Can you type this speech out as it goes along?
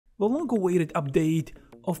The long-awaited update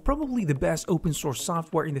of probably the best open source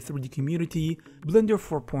software in the 3D community, Blender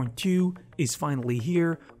 4.2 is finally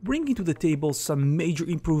here, bringing to the table some major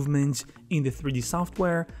improvements in the 3D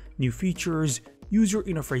software, new features, user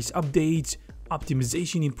interface updates,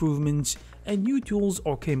 optimization improvements, and new tools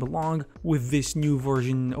all came along with this new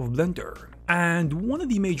version of Blender. And one of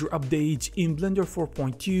the major updates in Blender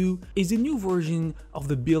 4.2 is the new version of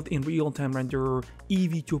the built-in real-time renderer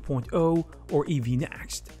Eevee 2.0 or Eevee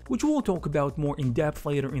Next, which we'll talk about more in depth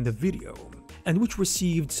later in the video, and which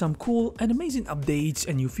received some cool and amazing updates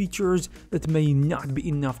and new features that may not be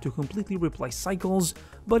enough to completely replace cycles,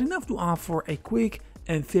 but enough to offer a quick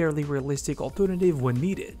and fairly realistic alternative when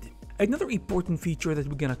needed. Another important feature that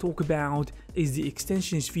we're gonna talk about is the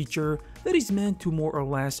extensions feature that is meant to more or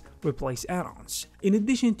less replace add-ons, in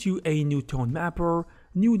addition to a new tone mapper,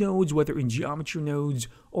 new nodes whether in geometry nodes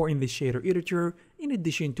or in the shader editor, in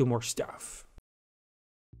addition to more stuff.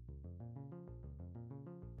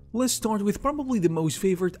 Let's start with probably the most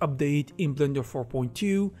favorite update in Blender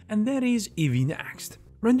 4.2, and that is Eevee Next.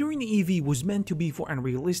 Rendering Eevee was meant to be for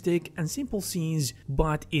unrealistic and simple scenes,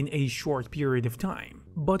 but in a short period of time.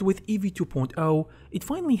 But with Eevee 2.0, it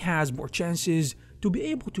finally has more chances to be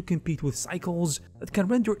able to compete with cycles that can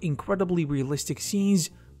render incredibly realistic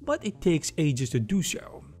scenes, but it takes ages to do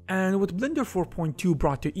so. And what Blender 4.2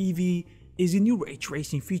 brought to Eevee is a new ray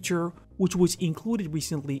tracing feature, which was included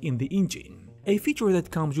recently in the engine. A feature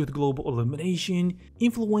that comes with global illumination,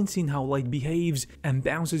 influencing how light behaves and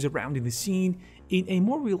bounces around in the scene in a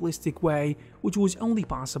more realistic way, which was only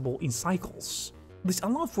possible in cycles. This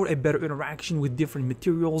allowed for a better interaction with different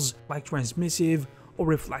materials like transmissive or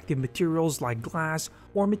reflective materials like glass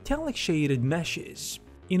or metallic shaded meshes,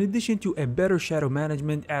 in addition to a better shadow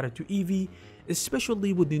management added to Eevee,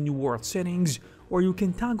 especially with the new world settings where you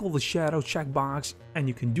can toggle the shadow checkbox, and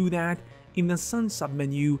you can do that in the Sun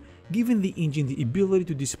submenu, giving the engine the ability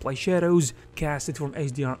to display shadows casted from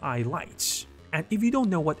HDRI lights. And if you don't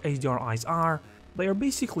know what HDRIs are, they are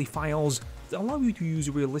basically files that allow you to use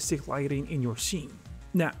realistic lighting in your scene.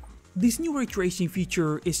 Now, this new ray tracing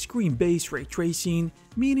feature is screen-based ray tracing,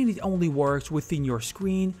 meaning it only works within your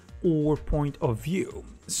screen or point of view.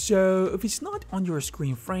 So if it's not on your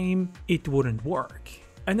screen frame, it wouldn't work.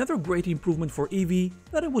 Another great improvement for Eevee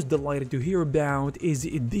that I was delighted to hear about is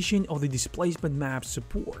the addition of the displacement map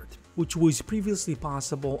support, which was previously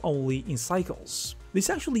possible only in cycles.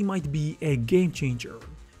 This actually might be a game changer,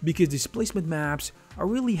 because displacement maps are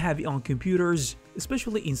really heavy on computers,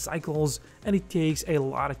 especially in cycles, and it takes a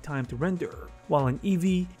lot of time to render. While in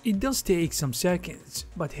Eevee, it does take some seconds,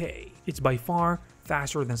 but hey, it's by far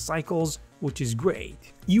faster than cycles, which is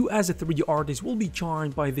great. You as a 3D artist will be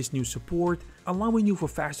charmed by this new support, allowing you for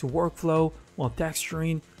faster workflow while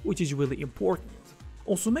texturing, which is really important.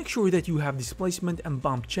 Also, make sure that you have displacement and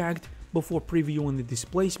bump checked before previewing the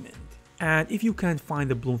displacement. And if you can't find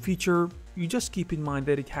the bloom feature, you just keep in mind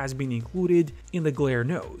that it has been included in the glare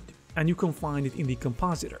node, and you can find it in the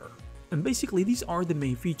compositor. And basically these are the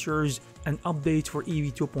main features and updates for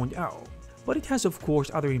Eevee 2.0. But it has of course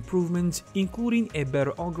other improvements, including a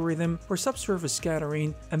better algorithm for subsurface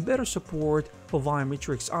scattering and better support for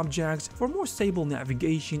volumetric objects for more stable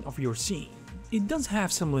navigation of your scene. It does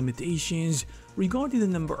have some limitations regarding the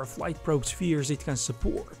number of light probe spheres it can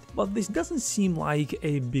support, but this doesn't seem like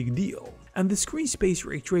a big deal. And the screen space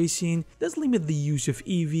ray tracing does limit the use of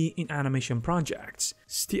Eevee in animation projects.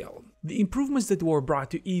 Still, the improvements that were brought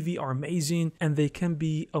to Eevee are amazing and they can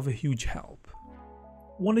be of a huge help.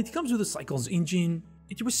 When it comes to the Cycles engine,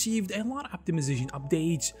 it received a lot of optimization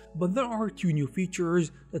updates, but there are two new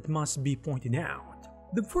features that must be pointed out.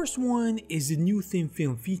 The first one is the new thin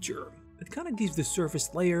film feature. It kind of gives the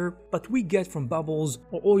surface layer that we get from bubbles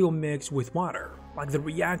or oil mixed with water, like the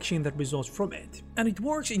reaction that results from it. And it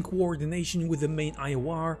works in coordination with the main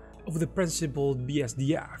IOR of the principled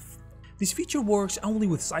BSDF. This feature works only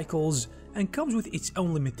with cycles and comes with its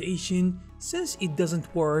own limitation, since it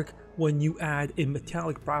doesn't work when you add a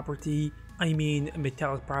metallic property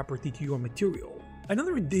to your material.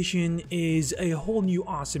 Another addition is a whole new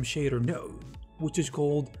awesome shader node, which is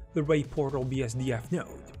called the Ray Portal BSDF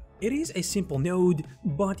node. It is a simple node,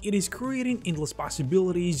 but it is creating endless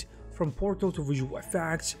possibilities from portal to visual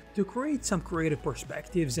effects to create some creative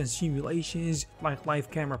perspectives and simulations like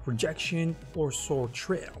live camera projection or sword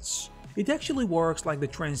trails. It actually works like the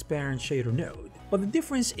transparent shader node, but the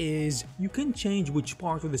difference is you can change which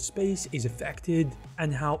part of the space is affected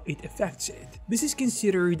and how it affects it. This is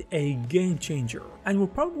considered a game changer and will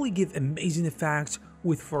probably give amazing effects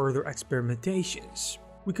with further experimentations.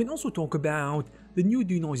 We can also talk about the new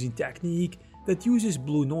denoising technique that uses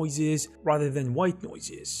blue noises rather than white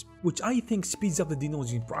noises, which I think speeds up the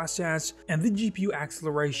denoising process, and the GPU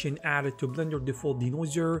acceleration added to Blender default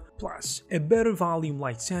denoiser, plus a better volume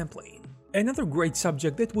light sampling. Another great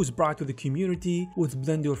subject that was brought to the community with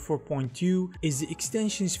Blender 4.2 is the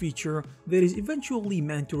extensions feature that is eventually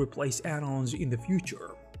meant to replace add-ons in the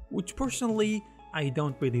future, which personally I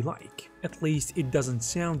don't really like. At least it doesn't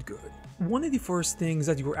sound good. One of the first things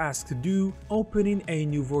that you're asked to do opening a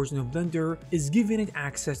new version of Blender is giving it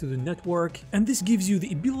access to the network, and this gives you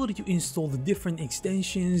the ability to install the different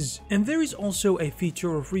extensions, and there is also a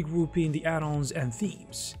feature of regrouping the add-ons and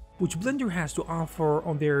themes, which Blender has to offer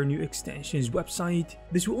on their new extensions website.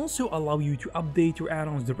 This will also allow you to update your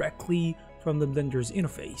add-ons directly from the Blender's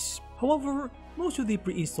interface. However, most of the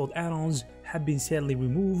pre-installed add-ons have been sadly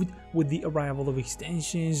removed with the arrival of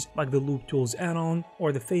extensions like the Loop Tools add-on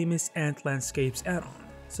or the famous Ant Landscapes add-on,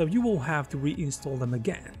 so you will have to reinstall them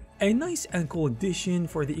again. A nice and cool addition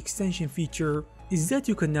for the extension feature is that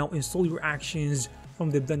you can now install your actions from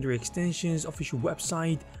the Blender extensions official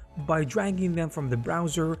website by dragging them from the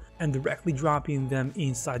browser and directly dropping them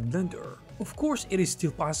inside Blender. Of course, it is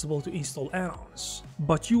still possible to install add-ons,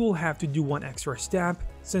 but you will have to do one extra step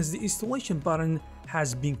since the installation button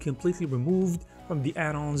has been completely removed from the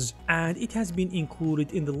add-ons and it has been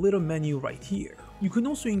included in the little menu right here. You can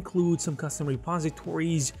also include some custom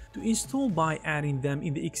repositories to install by adding them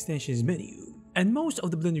in the extensions menu. And most of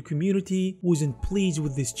the Blender community wasn't pleased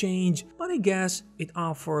with this change, but I guess it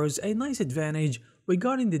offers a nice advantage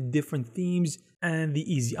regarding the different themes and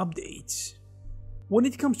the easy updates. When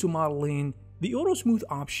it comes to modeling, the Auto Smooth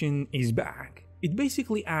option is back. It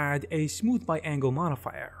basically adds a smooth by angle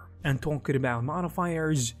modifier. And talking about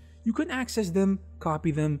modifiers, you can access them,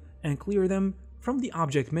 copy them, and clear them from the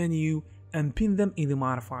object menu and pin them in the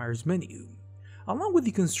modifiers menu, along with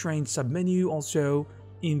the constraint submenu also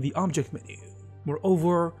in the object menu.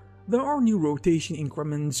 Moreover, there are new rotation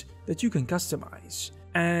increments that you can customize,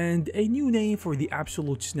 and a new name for the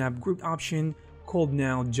absolute snap grid option called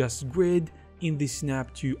now just grid in the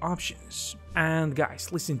snap to options. And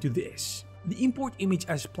guys, listen to this. The import image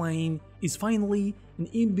as plane is finally an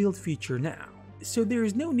inbuilt feature now, so there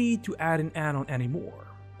is no need to add an add-on anymore.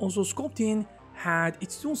 Also, sculpting had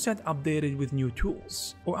its toolset updated with new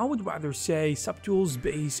tools, or I would rather say subtools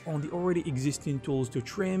based on the already existing tools to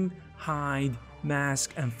trim, hide,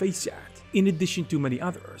 mask, and face set, in addition to many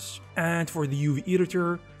others. And for the UV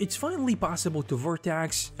editor, it's finally possible to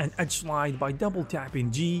vertex and edge slide by double tapping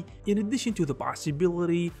G, in addition to the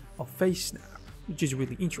possibility of face snap, which is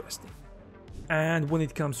really interesting. And when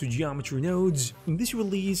it comes to geometry nodes, in this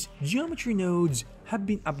release, geometry nodes have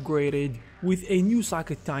been upgraded with a new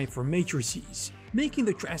socket type for matrices, making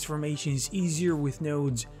the transformations easier with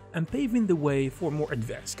nodes and paving the way for more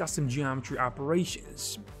advanced custom geometry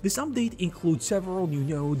operations. This update includes several new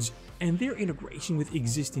nodes and their integration with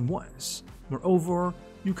existing ones. Moreover,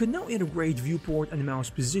 you can now integrate viewport and mouse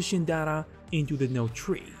position data into the node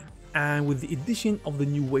tree. And with the addition of the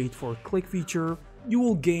new wait for click feature, you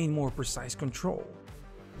will gain more precise control.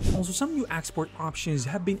 Also, some new export options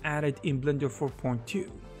have been added in Blender 4.2,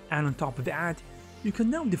 and on top of that, you can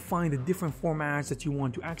now define the different formats that you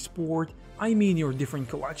want to export, I mean your different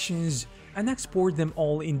collections, and export them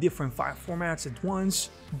all in different file formats at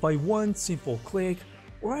once by one simple click,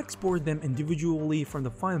 or export them individually from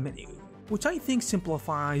the file menu, which I think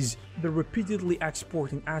simplifies the repeatedly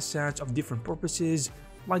exporting assets of different purposes,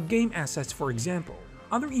 like game assets for example.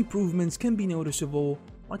 Other improvements can be noticeable,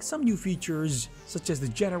 like some new features such as the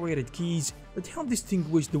generated keys that help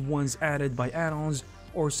distinguish the ones added by add-ons,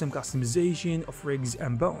 or some customization of rigs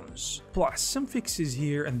and bones, plus some fixes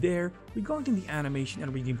here and there regarding the animation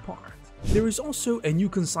and rigging part. There is also a new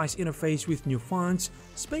concise interface with new fonts,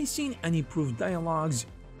 spacing, and improved dialogues,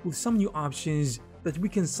 with some new options that we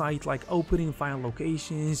can cite like opening file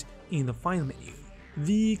locations in the file menu.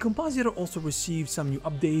 The compositor also received some new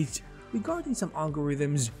updates regarding some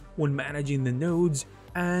algorithms when managing the nodes,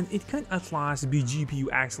 and it can at last be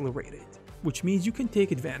GPU accelerated, which means you can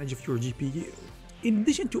take advantage of your GPU. In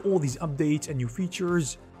addition to all these updates and new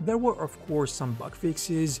features, there were of course some bug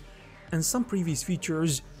fixes and some previous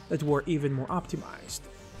features that were even more optimized.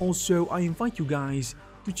 Also, I invite you guys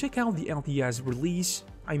to check out the LTS release,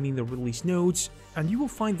 I mean the release notes, and you will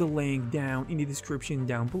find the link down in the description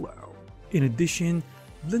down below. In addition,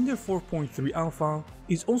 Blender 4.3 Alpha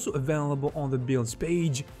is also available on the builds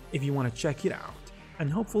page if you want to check it out,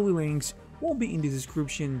 and hopefully links will be in the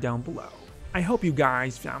description down below. I hope you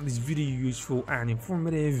guys found this video useful and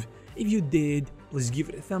informative. If you did, please give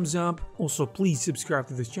it a thumbs up. Also, please subscribe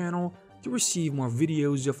to this channel to receive more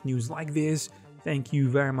videos of news like this. Thank you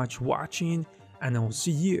very much for watching, and I will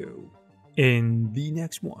see you in the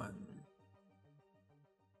next one.